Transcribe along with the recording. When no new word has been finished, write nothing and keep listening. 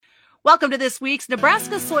Welcome to this week's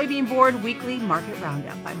Nebraska Soybean Board Weekly Market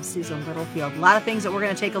Roundup. I'm Susan Littlefield. A lot of things that we're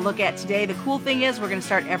going to take a look at today. The cool thing is we're going to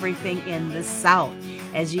start everything in the South.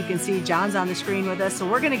 As you can see, John's on the screen with us, so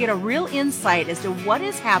we're going to get a real insight as to what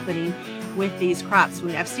is happening with these crops.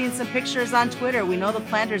 I've seen some pictures on Twitter. We know the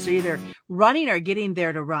planters are either running or getting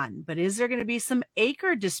there to run, but is there going to be some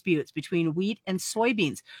acre disputes between wheat and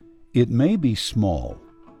soybeans? It may be small,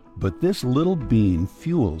 but this little bean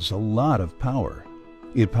fuels a lot of power.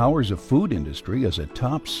 It powers a food industry as a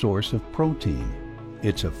top source of protein.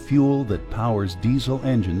 It's a fuel that powers diesel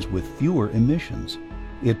engines with fewer emissions.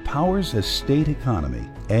 It powers a state economy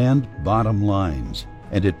and bottom lines.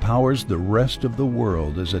 And it powers the rest of the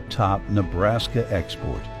world as a top Nebraska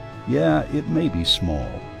export. Yeah, it may be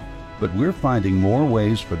small, but we're finding more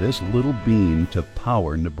ways for this little bean to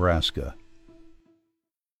power Nebraska.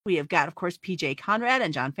 We have got, of course, PJ Conrad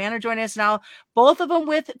and John Fanner joining us now, both of them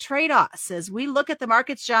with trade-offs. As we look at the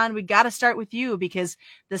markets, John, we got to start with you because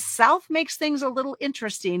the South makes things a little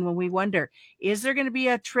interesting when we wonder, is there going to be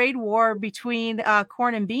a trade war between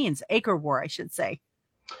corn and beans? Acre war, I should say.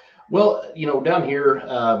 Well, down here,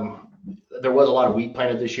 there was a lot of wheat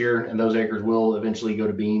planted this year, and those acres will eventually go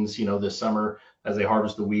to beans, this summer as they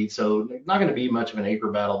harvest the wheat. So not going to be much of an acre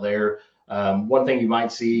battle there. One thing you might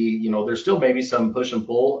see, there's still maybe some push and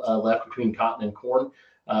pull left between cotton and corn.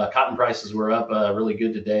 Cotton prices were up really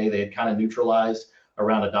good today. They had kind of neutralized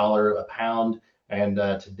around $1 a pound, and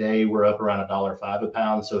today we're up around $1.05 a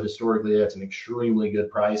pound. So historically, that's an extremely good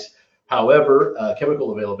price. However,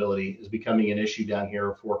 chemical availability is becoming an issue down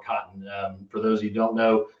here for cotton. For those of you who don't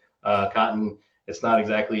know, cotton, it's not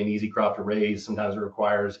exactly an easy crop to raise. Sometimes it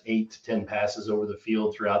requires 8 to 10 passes over the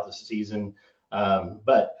field throughout the season.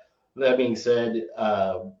 But that being said,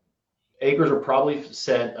 acres are probably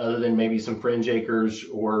set other than maybe some fringe acres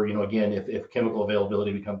or, again, if chemical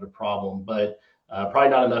availability becomes a problem, but probably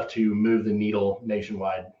not enough to move the needle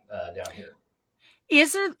nationwide down here.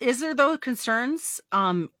 Is there those concerns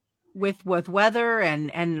with weather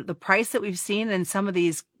and the price that we've seen in some of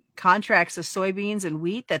these contracts of soybeans and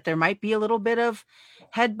wheat that there might be a little bit of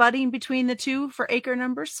headbutting between the two for acre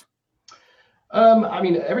numbers?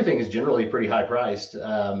 Everything is generally pretty high priced.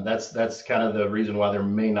 That's kind of the reason why there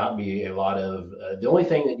may not be a lot of, the only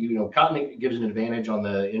thing that, cotton gives an advantage on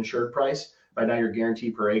the insured price. Right now, your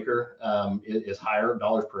guarantee per acre is higher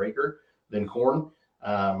dollars per acre than corn.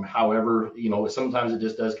 However, sometimes it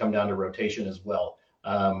just does come down to rotation as well.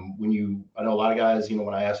 I know a lot of guys,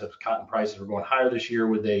 when I asked if cotton prices were going higher this year,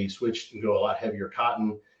 would they switch and go a lot heavier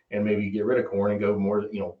cotton and maybe get rid of corn and go more,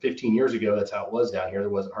 15 years ago, that's how it was down here. There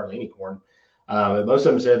wasn't hardly any corn. But most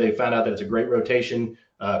of them said they found out that it's a great rotation.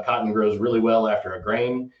 Cotton grows really well after a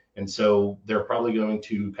grain. And so they're probably going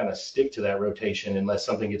to kind of stick to that rotation unless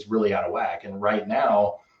something gets really out of whack. And right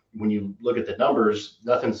now, when you look at the numbers,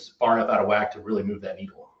 nothing's far enough out of whack to really move that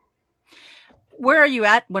needle. Where are you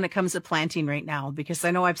at when it comes to planting right now? Because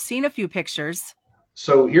I know I've seen a few pictures.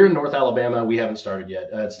 So here in North Alabama, we haven't started yet.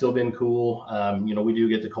 It's still been cool. We do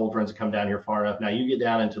get the cold fronts that come down here far enough. Now you get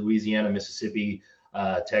down into Louisiana, Mississippi,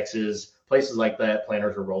 Texas, places like that,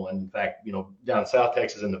 planters are rolling. In fact, down South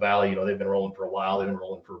Texas in the valley, they've been rolling for a while. They've been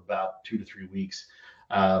rolling for about 2 to 3 weeks.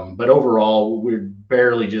 But overall, we're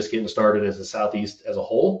barely just getting started as the Southeast as a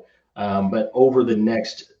whole. But over the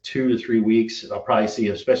next 2 to 3 weeks, I'll probably see,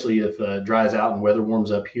 especially if it dries out and weather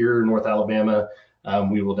warms up here in North Alabama,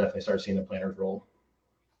 we will definitely start seeing the planters roll.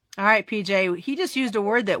 All right, PJ, he just used a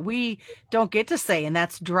word that we don't get to say, and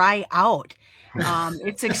that's dry out.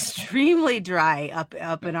 It's extremely dry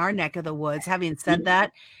up in our neck of the woods. Having said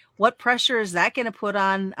that, what pressure is that going to put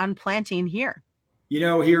on planting here?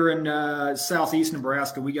 Here in southeast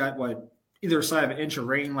Nebraska, we got either side of an inch of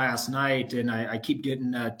rain last night, and I keep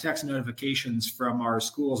getting text notifications from our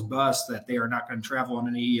school's bus that they are not going to travel on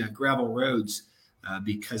any gravel roads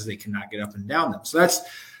because they cannot get up and down them. So that's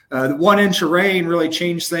the 1 inch of rain really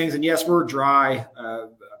changed things. And yes, we're dry.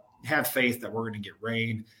 Have faith that we're going to get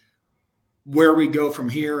rain. Where we go from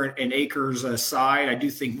here and acres aside, I do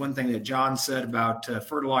think one thing that John said about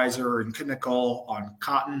fertilizer and chemical on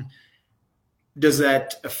cotton, does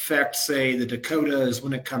that affect, say, the Dakotas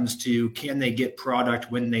when it comes to can they get product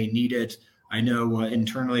when they need it? I know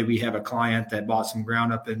internally we have a client that bought some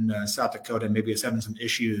ground up in South Dakota, maybe is having some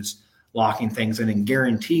issues locking things in and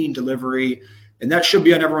guaranteeing delivery. And that should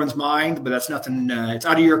be on everyone's mind, but that's nothing, it's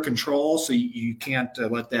out of your control. So you can't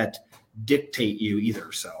let that dictate you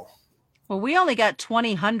either. So. Well, we only got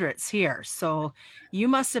 20 hundredths here, so you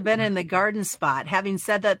must have been in the garden spot. Having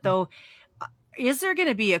said that, though, is there going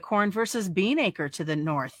to be a corn versus bean acre to the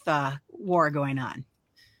north war going on?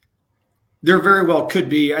 There very well could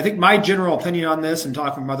be. I think my general opinion on this, and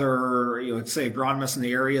talking with other, let's say agronomists in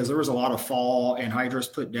the area, is there was a lot of fall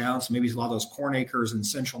anhydrous put down. So maybe a lot of those corn acres in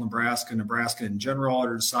central Nebraska in general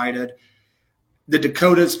are decided. The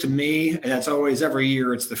Dakotas, to me, and that's always every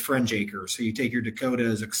year, it's the fringe acres. So you take your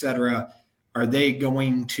Dakotas, et cetera. Are they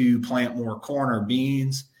going to plant more corn or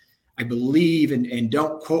beans? I believe, and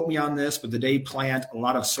don't quote me on this, but they plant a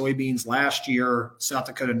lot of soybeans last year, South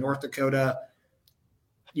Dakota, North Dakota.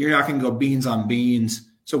 You're not going to go beans on beans.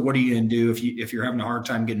 So what are you going to do if you're having a hard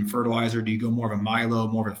time getting fertilizer? Do you go more of a milo,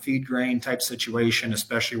 more of a feed grain type situation,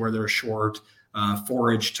 especially where there's short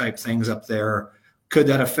forage type things up there? Could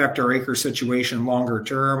that affect our acre situation longer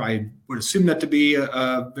term? I would assume that to be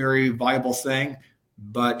a very viable thing,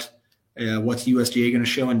 but what's USDA going to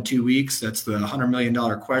show in 2 weeks? That's the $100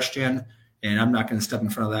 million question, and I'm not going to step in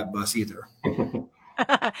front of that bus either.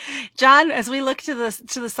 John, as we look to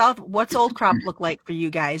the south, what's old crop look like for you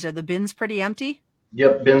guys? Are the bins pretty empty?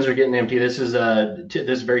 Yep, bins are getting empty. This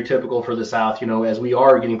is very typical for the South. As we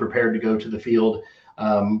are getting prepared to go to the field,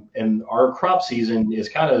 and our crop season is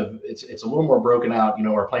it's a little more broken out.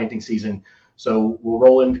 Our planting season. So we'll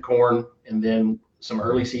roll into corn, and then some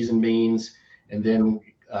early season beans, and then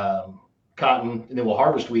cotton, and then we'll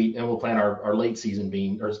harvest wheat, and we'll plant our late season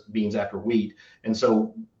beans after wheat. And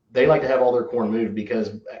so they like to have all their corn moved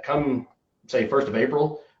because come say 1st of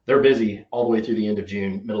April, they're busy all the way through the end of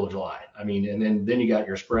June, middle of July. And then you got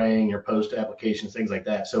your spraying, your post applications, things like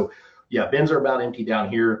that. So yeah, bins are about empty down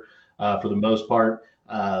here for the most part.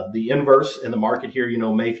 The inverse in the market here,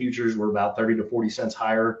 May futures were about 30 to 40 cents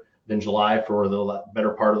higher than July for the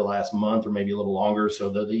better part of the last month, or maybe a little longer. So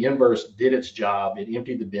the inverse did its job. It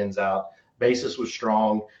emptied the bins out. Basis was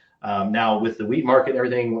strong. Now with the wheat market and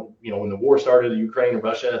everything, when the war started, Ukraine and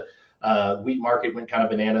Russia, wheat market went kind of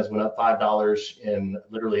bananas, went up $5 in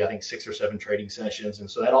literally, I think, 6 or 7 trading sessions. And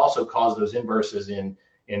so that also caused those inverses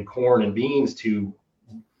in corn and beans to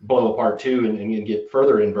blow apart too and get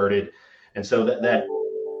further inverted. And so that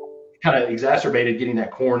kind of exacerbated getting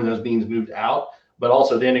that corn and those beans moved out. But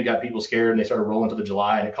also then it got people scared and they started rolling to the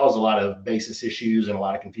July, and it caused a lot of basis issues and a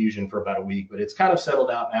lot of confusion for about a week. But it's kind of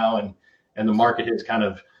settled out now, and the market has kind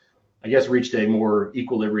of, I guess, reached a more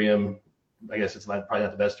equilibrium. I guess it's probably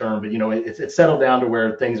not the best term, but it's settled down to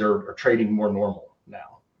where things are trading more normal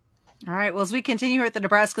now. All right. Well, as we continue here at the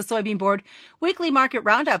Nebraska Soybean Board Weekly Market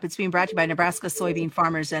Roundup, it's being brought to you by Nebraska soybean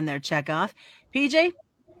farmers and their checkoff. PJ, in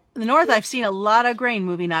the north, I've seen a lot of grain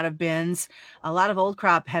moving out of bins, a lot of old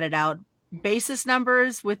crop headed out. Basis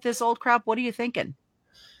numbers with this old crop, what are you thinking?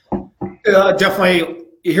 Definitely.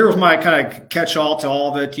 Here's my kind of catch-all to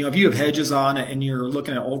all of it. If you have hedges on it and you're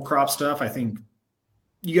looking at old crop stuff, I think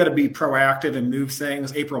you got to be proactive and move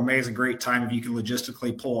things. April, May is a great time if you can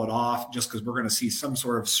logistically pull it off, just because we're going to see some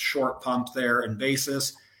sort of short pump there in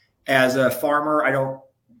basis. As a farmer, I don't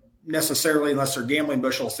necessarily, unless they're gambling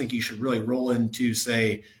bushels, think you should really roll into,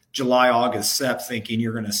 say, July, August, Sep, thinking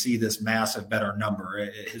you're going to see this massive better number.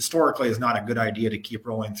 It historically is not a good idea to keep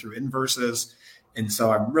rolling through inverses. And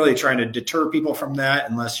so I'm really trying to deter people from that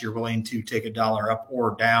unless you're willing to take $1 up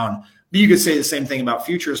or down. But you could say the same thing about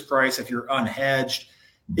futures price. If you're unhedged,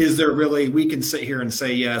 is there really, we can sit here and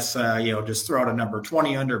say, yes, just throw out a number,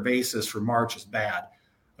 20 under basis for March is bad.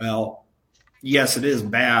 Well, yes, it is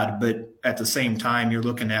bad. But at the same time, you're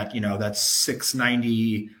looking at, that's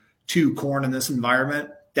 692 corn in this environment.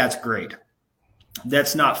 That's great.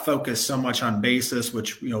 That's not focused so much on basis,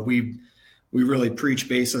 which, we really preach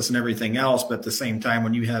basis and everything else. But at the same time,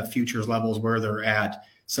 when you have futures levels where they're at,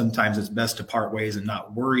 sometimes it's best to part ways and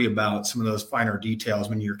not worry about some of those finer details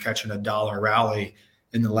when you're catching $1 rally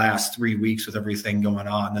in the last 3 weeks with everything going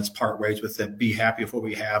on. Let's part ways with it. Be happy with what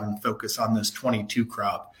we have and focus on this 22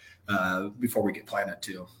 crop before we get planted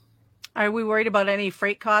too. Are we worried about any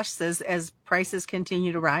freight costs as prices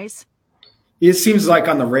continue to rise? It seems like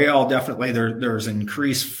on the rail, definitely there's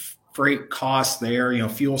increased freight costs there,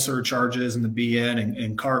 fuel surcharges and the BN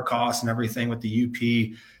and car costs and everything with the UP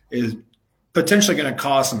is potentially going to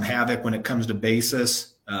cause some havoc when it comes to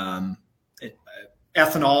basis. Ethanol,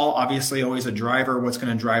 obviously always a driver. What's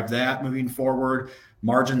going to drive that moving forward?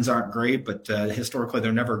 Margins aren't great, but historically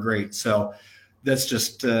they're never great. So let's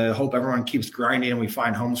just hope everyone keeps grinding and we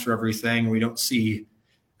find homes for everything. We don't see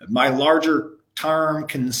my larger term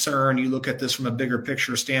concern, you look at this from a bigger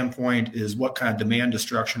picture standpoint, is what kind of demand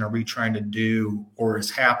destruction are we trying to do or is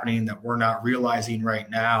happening that we're not realizing right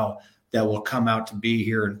now that will come out to be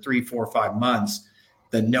here in 3, 4, 5 months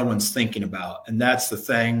that no one's thinking about. And that's the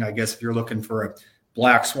thing, I guess, if you're looking for a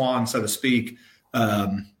black swan, so to speak,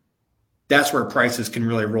 that's where prices can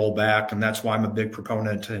really roll back. And that's why I'm a big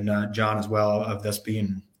proponent, and John as well, of this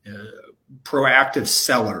being proactive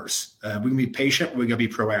sellers. We can be patient. We got to be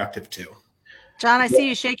proactive too. John, I see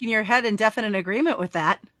you shaking your head in definite agreement with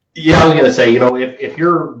that. Yeah, I was going to say, if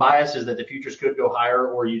your bias is that the futures could go higher,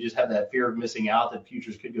 or you just have that fear of missing out that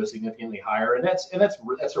futures could go significantly higher, and that's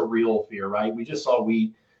a real fear, right? We just saw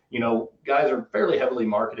wheat. Guys are fairly heavily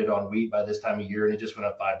marketed on wheat by this time of year, and it just went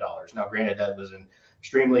up $5. Now, granted, that was it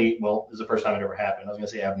was the first time it ever happened. I was going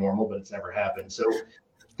to say abnormal, but it's never happened. So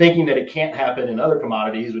thinking that it can't happen in other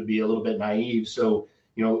commodities would be a little bit naive. So,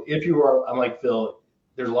 if you are, I'm like Phil,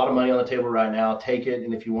 there's a lot of money on the table right now. Take it.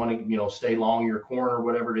 And if you want to, stay long your corn or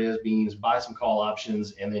whatever it is, beans, buy some call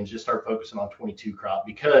options, and then just start focusing on 22 crop,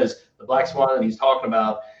 because the black swan that he's talking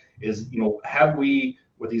about is, have we,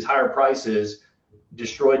 with these higher prices,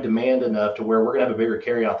 destroyed demand enough to where we're going to have a bigger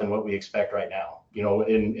carryout than what we expect right now?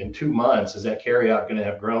 In 2 months, is that carryout going to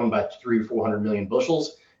have grown by 300 or 400 million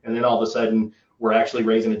bushels? And then all of a sudden we're actually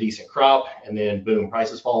raising a decent crop, and then boom,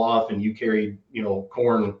 prices fall off, and you carried,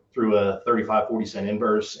 corn through a 35-40 cent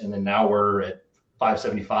inverse, and then now we're at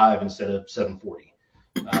 575 instead of 740.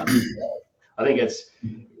 I think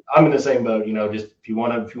I'm in the same boat. Just if you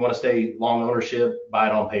want to stay long ownership, buy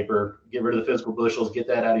it on paper, get rid of the physical bushels, get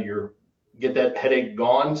that headache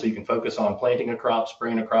gone, so you can focus on planting a crop,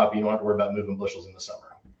 spraying a crop. You don't have to worry about moving bushels in the summer.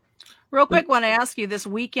 Real quick, want to ask you, this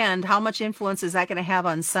weekend, how much influence is that going to have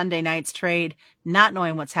on Sunday night's trade, not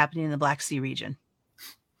knowing what's happening in the Black Sea region?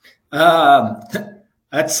 That's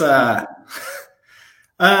it's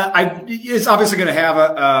obviously going to have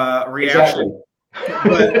a reaction. Exactly.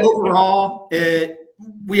 But overall,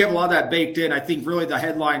 we have a lot of that baked in. I think really the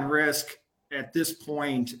headline risk at this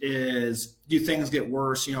point is, do things get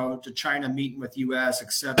worse? To China meeting with U.S.,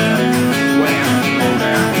 et cetera. What happens with all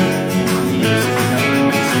that?